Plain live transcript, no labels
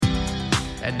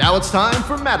And now it's time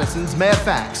for Madison's Mad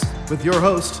Facts with your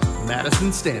host,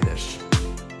 Madison Standish.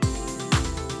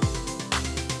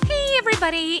 Hey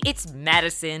everybody, it's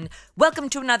Madison. Welcome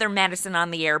to another Madison on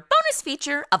the Air bonus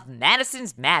feature of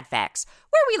Madison's Mad Facts,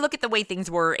 where we look at the way things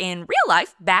were in real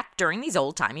life back during these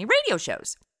old-timey radio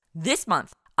shows. This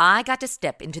month, I got to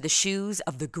step into the shoes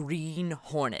of the Green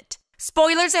Hornet.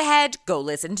 Spoilers ahead, go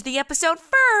listen to the episode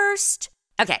first.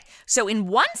 Okay, so in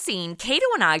one scene, Kato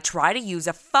and I try to use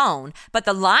a phone, but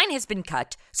the line has been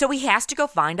cut, so he has to go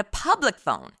find a public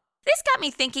phone. This got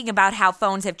me thinking about how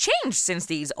phones have changed since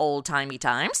these old-timey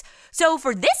times. So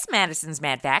for this Madison's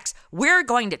Mad Facts, we're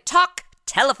going to talk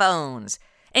telephones.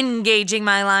 Engaging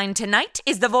my line tonight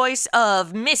is the voice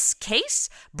of Miss Case,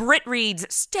 Britt Reed's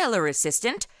stellar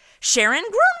assistant, Sharon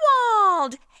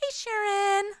Grunwald. Hey,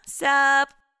 Sharon.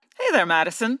 Sup? Hey there,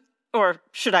 Madison. Or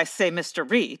should I say Mr.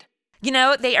 Reed? You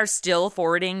know, they are still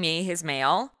forwarding me his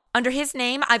mail. Under his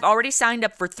name, I've already signed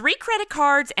up for 3 credit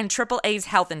cards and AAA's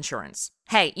health insurance.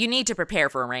 Hey, you need to prepare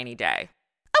for a rainy day.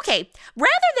 Okay,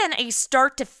 rather than a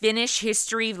start-to-finish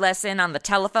history lesson on the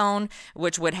telephone,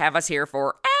 which would have us here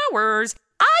for hours,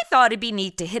 I thought it'd be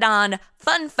neat to hit on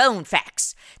fun phone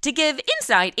facts to give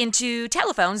insight into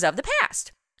telephones of the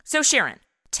past. So Sharon,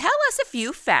 tell us a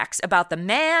few facts about the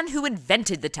man who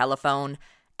invented the telephone,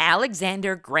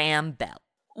 Alexander Graham Bell.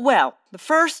 Well, the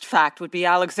first fact would be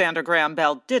Alexander Graham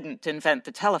Bell didn't invent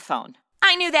the telephone.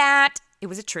 I knew that. It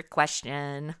was a trick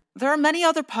question. There are many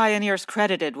other pioneers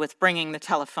credited with bringing the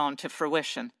telephone to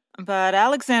fruition, but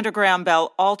Alexander Graham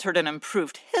Bell altered and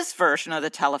improved his version of the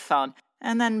telephone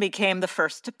and then became the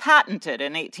first to patent it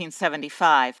in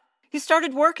 1875. He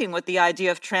started working with the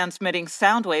idea of transmitting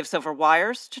sound waves over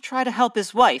wires to try to help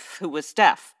his wife, who was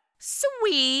deaf.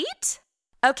 Sweet.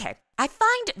 Okay, I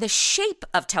find the shape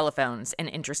of telephones an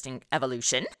interesting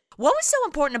evolution. What was so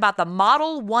important about the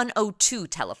Model 102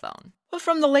 telephone? Well,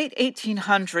 from the late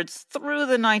 1800s through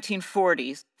the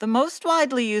 1940s, the most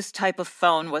widely used type of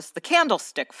phone was the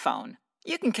candlestick phone.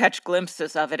 You can catch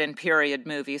glimpses of it in period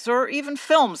movies or even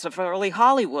films of early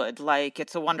Hollywood, like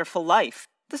It's a Wonderful Life.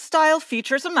 The style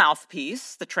features a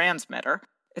mouthpiece, the transmitter.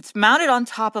 It's mounted on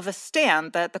top of a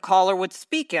stand that the caller would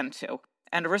speak into,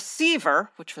 and a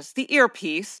receiver, which was the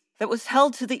earpiece, that was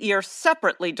held to the ear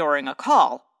separately during a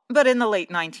call. But in the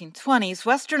late 1920s,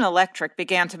 Western Electric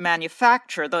began to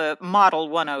manufacture the Model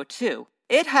 102.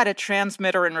 It had a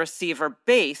transmitter and receiver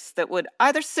base that would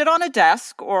either sit on a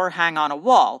desk or hang on a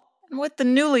wall. And with the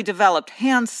newly developed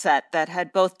handset that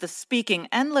had both the speaking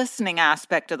and listening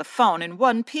aspect of the phone in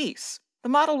one piece. The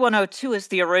Model 102 is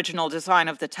the original design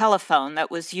of the telephone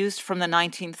that was used from the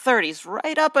 1930s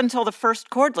right up until the first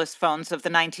cordless phones of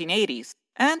the 1980s,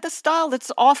 and the style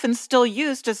that's often still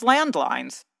used as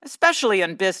landlines, especially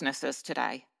in businesses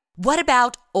today. What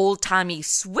about old-timey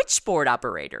switchboard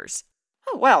operators?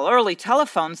 Oh, well, early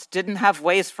telephones didn't have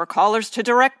ways for callers to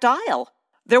direct dial.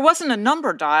 There wasn't a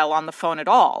number dial on the phone at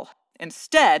all.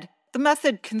 Instead, the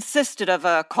method consisted of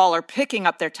a caller picking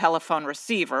up their telephone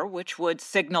receiver, which would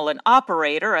signal an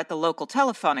operator at the local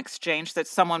telephone exchange that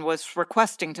someone was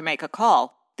requesting to make a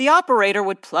call. The operator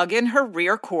would plug in her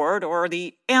rear cord or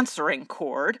the answering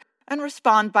cord and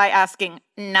respond by asking,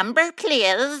 "Number,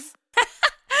 please."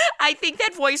 I think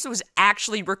that voice was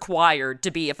actually required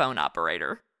to be a phone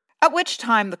operator. At which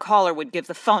time the caller would give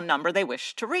the phone number they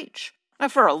wished to reach. Now,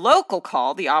 for a local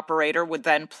call, the operator would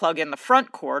then plug in the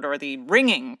front cord, or the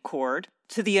ringing cord,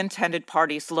 to the intended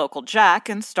party's local jack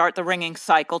and start the ringing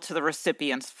cycle to the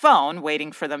recipient's phone,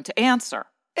 waiting for them to answer.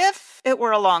 If it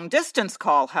were a long-distance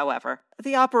call, however,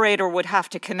 the operator would have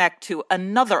to connect to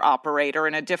another operator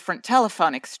in a different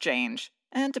telephone exchange.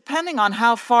 And depending on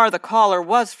how far the caller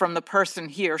was from the person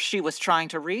he or she was trying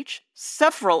to reach,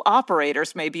 several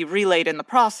operators may be relayed in the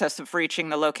process of reaching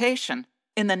the location.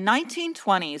 In the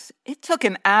 1920s, it took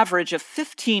an average of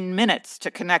 15 minutes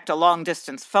to connect a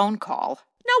long-distance phone call.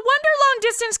 No wonder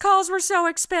long-distance calls were so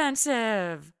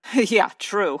expensive. Yeah,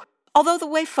 true. Although the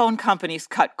way phone companies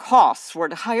cut costs were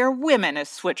to hire women as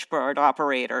switchboard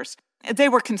operators. They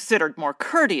were considered more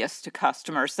courteous to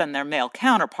customers than their male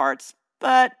counterparts.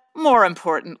 But more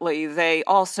importantly, they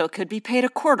also could be paid a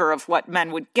quarter of what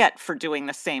men would get for doing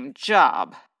the same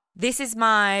job. This is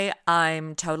my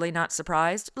I'm totally not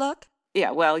surprised look.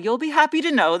 Yeah, well, you'll be happy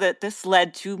to know that this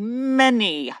led to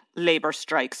many labor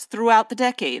strikes throughout the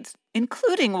decades,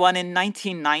 including one in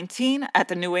 1919 at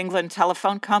the New England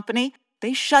Telephone Company.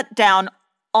 They shut down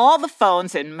all the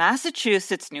phones in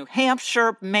Massachusetts, New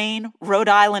Hampshire, Maine, Rhode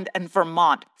Island, and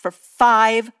Vermont for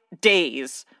 5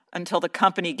 days until the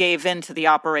company gave in to the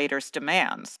operator's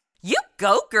demands. You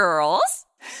go, girls!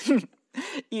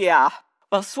 Yeah.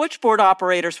 while switchboard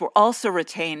operators were also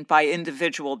retained by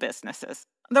individual businesses.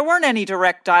 There weren't any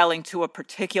direct dialing to a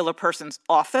particular person's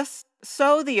office,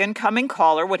 so the incoming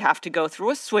caller would have to go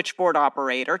through a switchboard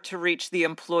operator to reach the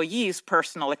employee's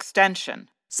personal extension.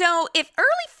 So, if early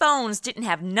phones didn't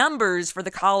have numbers for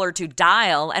the caller to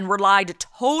dial and relied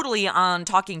totally on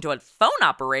talking to a phone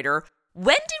operator,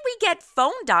 when did we get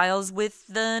phone dials with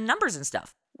the numbers and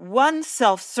stuff? One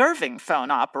self-serving phone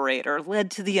operator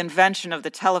led to the invention of the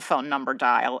telephone number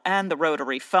dial and the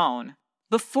rotary phone.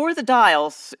 Before the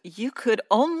dials, you could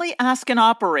only ask an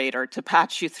operator to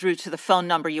patch you through to the phone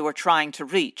number you were trying to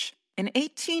reach. In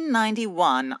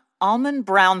 1891, Almond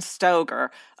Brown Stoger,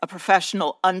 a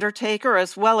professional undertaker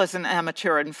as well as an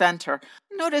amateur inventor,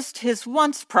 noticed his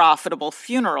once profitable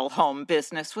funeral home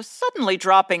business was suddenly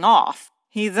dropping off.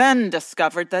 He then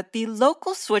discovered that the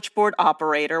local switchboard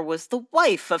operator was the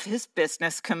wife of his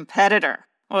business competitor.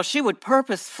 Well, she would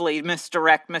purposefully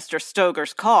misdirect Mr.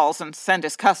 Stoger's calls and send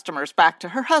his customers back to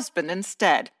her husband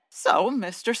instead. So,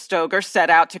 Mr. Stoger set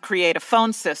out to create a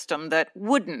phone system that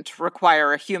wouldn't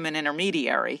require a human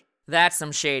intermediary. That's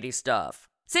some shady stuff.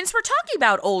 Since we're talking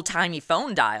about old-timey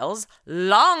phone dials,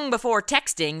 long before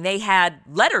texting, they had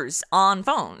letters on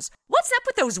phones. What's up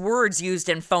with those words used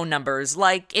in phone numbers,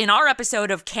 like in our episode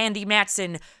of Candy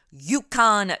Matson,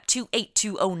 Yukon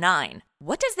 28209?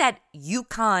 What does that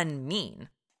Yukon mean?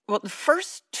 Well, the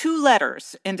first two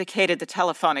letters indicated the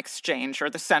telephone exchange or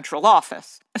the central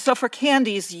office. So for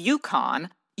Candy's Yukon,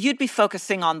 you'd be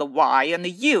focusing on the Y and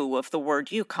the U of the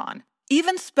word Yukon.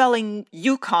 Even spelling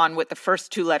Yukon with the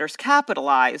first two letters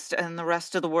capitalized and the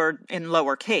rest of the word in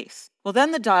lowercase. Well,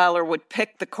 then the dialer would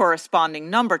pick the corresponding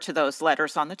number to those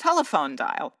letters on the telephone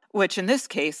dial, which in this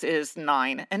case is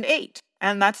 9 and 8.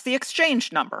 And that's the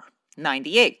exchange number,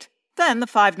 98. Then the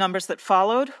 5 numbers that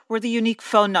followed were the unique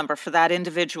phone number for that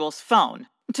individual's phone.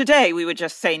 Today, we would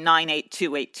just say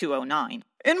 9828209.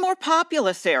 In more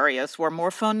populous areas where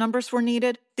more phone numbers were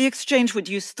needed, the exchange would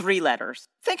use 3 letters.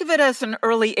 Think of it as an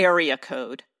early area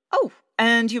code. Oh,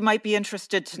 and you might be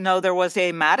interested to know there was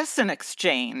a Madison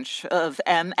exchange of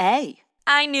MA.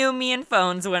 I knew me and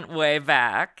phones went way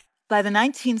back. By the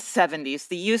 1970s,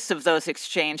 the use of those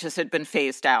exchanges had been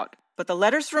phased out, but the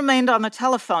letters remained on the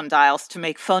telephone dials to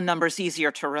make phone numbers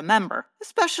easier to remember,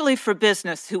 especially for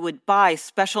business who would buy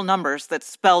special numbers that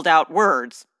spelled out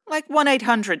words, like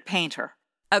 1-800-PAINTER.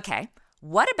 Okay,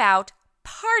 what about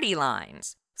party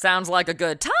lines? Sounds like a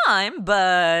good time,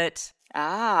 but...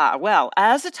 Well,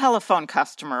 as a telephone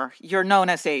customer, you're known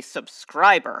as a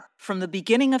subscriber. From the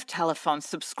beginning of telephone,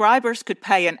 subscribers could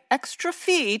pay an extra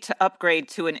fee to upgrade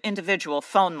to an individual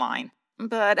phone line.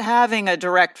 But having a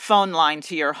direct phone line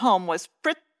to your home was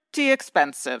pretty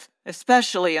expensive,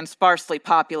 especially in sparsely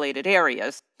populated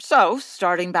areas. So,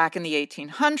 starting back in the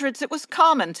 1800s, it was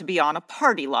common to be on a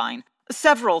party line.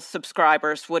 Several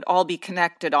subscribers would all be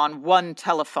connected on one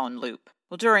telephone loop.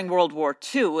 Well, during World War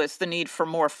II, as the need for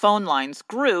more phone lines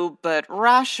grew, but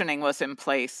rationing was in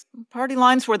place, party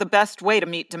lines were the best way to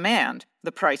meet demand.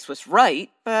 The price was right,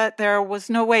 but there was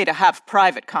no way to have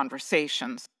private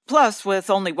conversations. Plus, with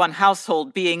only one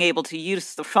household being able to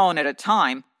use the phone at a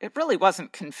time, it really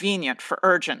wasn't convenient for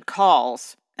urgent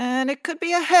calls. And it could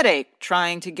be a headache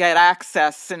trying to get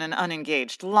access in an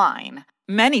unengaged line.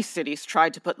 Many cities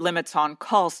tried to put limits on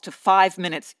calls to 5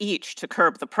 minutes each to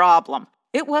curb the problem.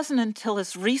 It wasn't until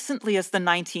as recently as the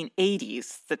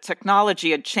 1980s that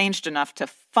technology had changed enough to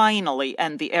finally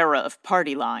end the era of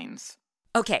party lines.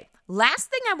 Okay, last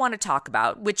thing I want to talk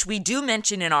about, which we do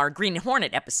mention in our Green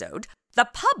Hornet episode, the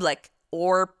public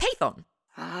or payphone.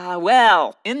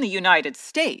 Well, in the United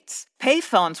States,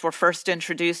 payphones were first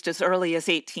introduced as early as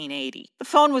 1880. The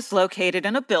phone was located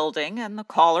in a building, and the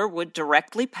caller would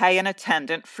directly pay an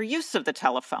attendant for use of the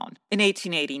telephone. In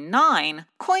 1889,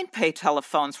 coin-pay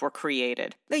telephones were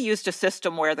created. They used a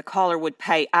system where the caller would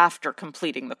pay after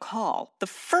completing the call. The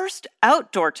first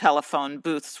outdoor telephone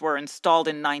booths were installed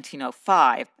in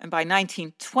 1905, and by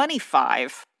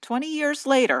 1925, 20 years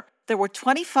later, there were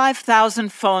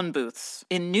 25,000 phone booths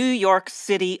in New York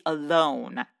City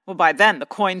alone. Well, by then, the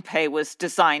coin pay was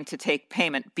designed to take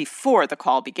payment before the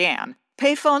call began.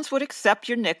 Payphones would accept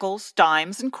your nickels,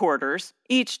 dimes, and quarters,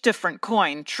 each different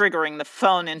coin triggering the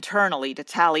phone internally to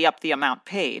tally up the amount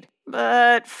paid.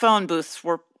 But phone booths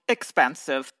were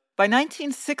expensive. By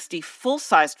 1960,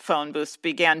 full-sized phone booths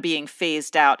began being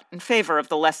phased out in favor of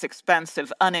the less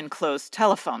expensive, unenclosed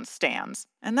telephone stands.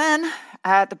 And then,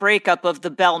 at the breakup of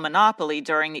the Bell monopoly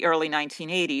during the early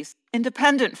 1980s,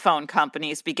 independent phone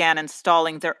companies began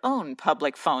installing their own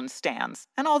public phone stands.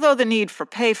 And although the need for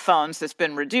payphones has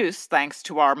been reduced thanks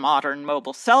to our modern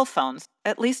mobile cell phones,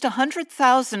 at least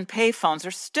 100,000 payphones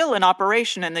are still in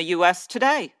operation in the U.S.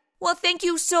 today. Well, thank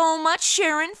you so much,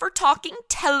 Sharon, for talking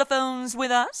telephones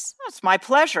with us. It's my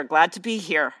pleasure. Glad to be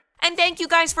here. And thank you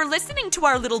guys for listening to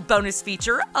our little bonus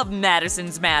feature of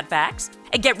Madison's Mad Facts.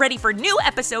 And get ready for new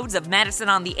episodes of Madison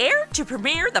on the Air to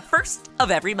premiere the first of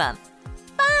every month.